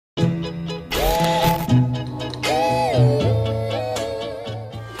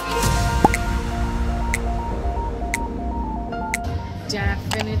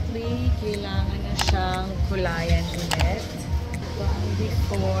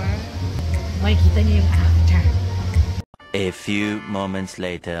Makikita niyo yung after. A few moments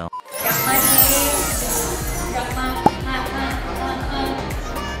later.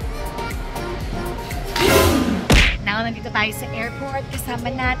 Now, nandito tayo sa airport. Kasama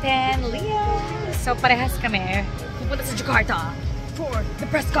natin, Leo. So, parehas kami. Pupunta sa Jakarta for the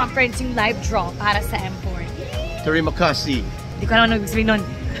press conference, yung live draw para sa M4. Terima kasih. Hindi ko alam ano ibig sabihin nun.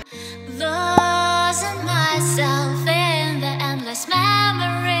 Losing myself in the endless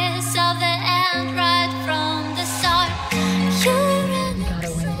memories of the end right from the start. Gotta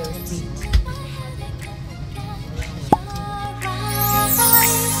win those beats.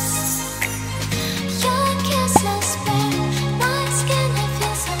 Your kisses burn my skin, I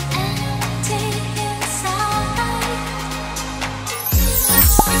feel so empty inside.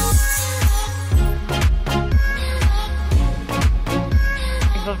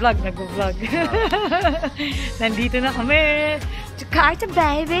 Nagvo-vlog. Nandito na kami. Jakarta,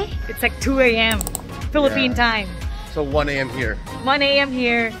 baby. It's like 2 a.m. Philippine time. So 1 a.m. here. 1 a.m.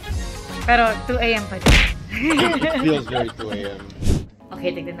 here. Pero 2 a.m. pa din. It feels very 2 a.m.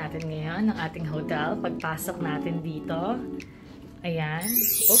 Okay, tignan natin ngayon ang ating hotel. Pagpasok natin dito. Ayan.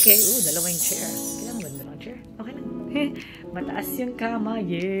 Okay. Dalawang chair. Kailangan ba dalawang chair? Okay lang. Mataas yung kama.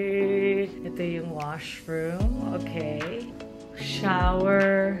 Yay! Ito yung washroom. Okay.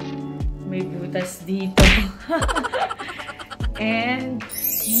 Shower. May butas dito. And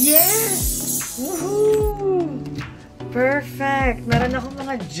yes! Woohoo! Perfect! Meron akong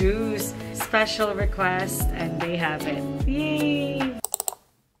mga juice. Special request and they have it. Yay!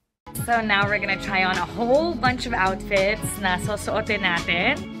 So now we're gonna try on a whole bunch of outfits na susuotin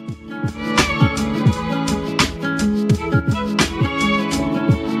natin.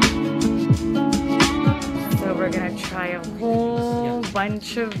 So we're gonna try a whole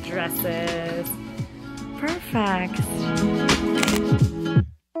bunch of dresses. Perfect!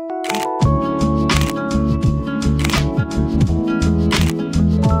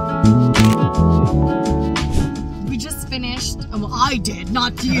 We just finished. Well, I did,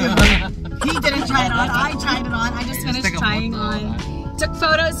 not you. He didn't try it on. I tried it on. I just finished trying on. Took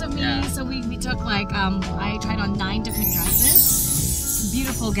photos of me. Yeah. So we took like I tried on 9 different dresses.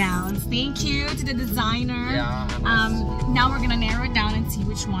 Beautiful gowns. Thank you to the designer. Yeah, now we're gonna narrow it down and see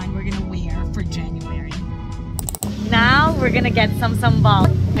which one we're gonna wear for January. Now we're gonna get some SAMBAL.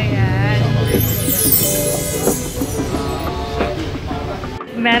 Ayan.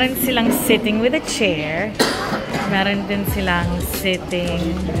 Meron silang sitting with a chair. Meron din silang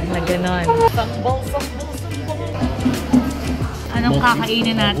sitting na ganon. SAMBAL. Anong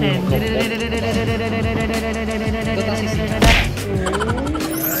kakainin natin?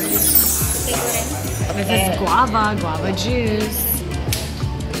 This is guava juice.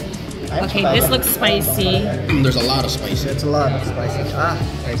 Okay, this looks spicy. There's a lot of spicy. It's a lot of spicy.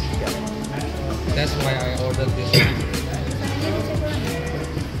 Spicy. Yeah. That's why I ordered this one.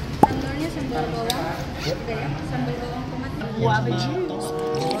 Guava juice.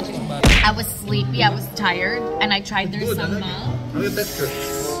 I was sleepy, I was tired, and I tried their SAMBAL.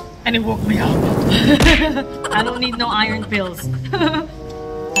 And it woke me up. I don't need no iron pills.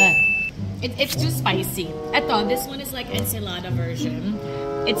 It's too spicy. Eto, this one is like enchilada version.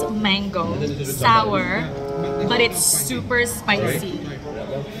 It's mango, sour, but it's super spicy.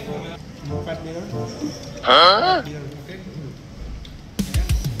 Huh?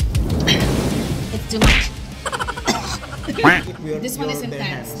 It's too much. This one is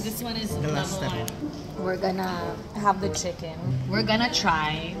intense. This one is level 1. We're gonna have the chicken. We're gonna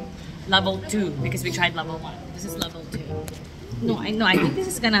try level 2 because we tried level 1. This is level 2. No, I think this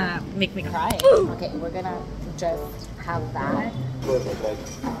is gonna make me cry. Okay, we're gonna just have that. Perfect, like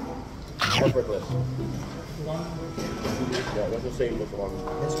effortless. Yeah, that's the same with one.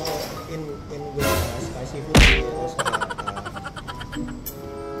 That's why in with spicy food, there's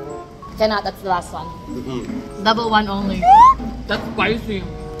Cannot, that's the last one. Level 1 only. That's spicy.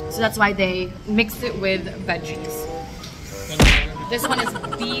 So that's why they mixed it with veggies. This one is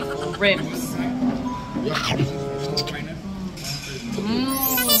beef ribs.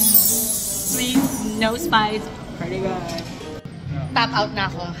 Sweet, no spice, pretty good. Tap out na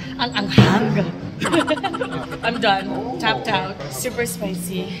ako. Ang anghang. I'm done. Tapped out. Super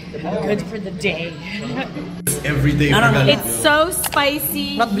spicy. Good for the day. Every day. It's so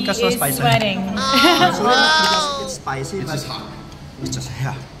spicy. Not because he so is spicy. sweating. It's not because it's spicy. It's just hot. It's just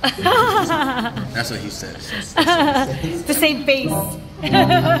yeah. That's what he says. It's the same face.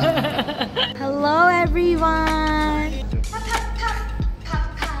 Hello everyone.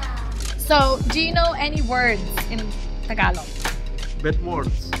 So, do you know any words in Tagalog? Bad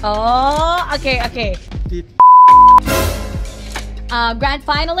words. Oh, okay. grand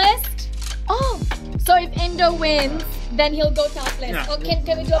finalist. Oh, so if Indo wins, then he'll go topless. Yeah. Oh, can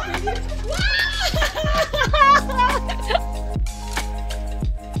we do a preview?